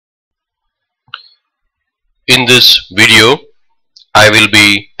In this video, I will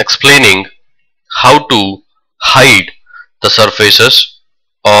be explaining how to hide the surfaces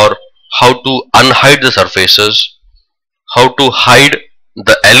or how to unhide the surfaces, how to hide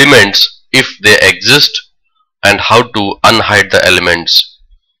the elements if they exist, and how to unhide the elements.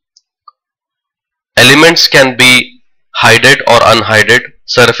 Elements can be hided or unhided,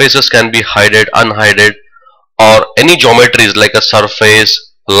 surfaces can be hided, unhided, or any geometries like a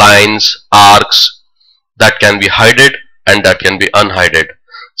surface, lines, arcs that can be hided and that can be unhided.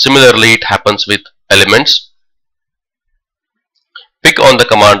 Similarly, it happens with elements. Pick on the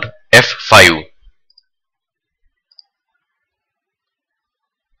command F5.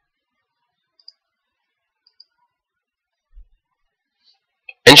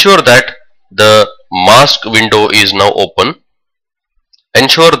 Ensure that the mask window is now open.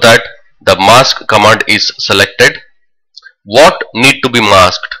 Ensure that the mask command is selected. What need to be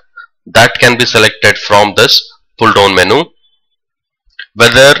masked? That can be selected from this pull down menu.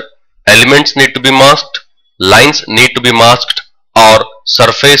 Whether elements need to be masked, lines need to be masked, or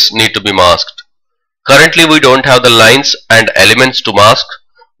surface need to be masked. Currently we don't have the lines and elements to mask.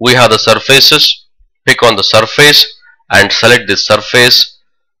 We have the surfaces. Pick on the surface and select this surface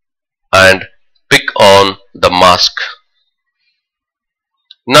and pick on the mask.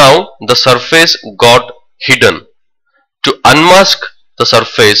 Now the surface got hidden. To unmask the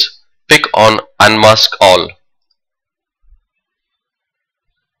surface, pick on Unmask All.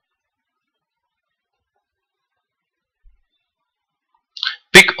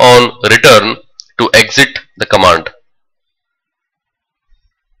 Pick on Return to exit the command.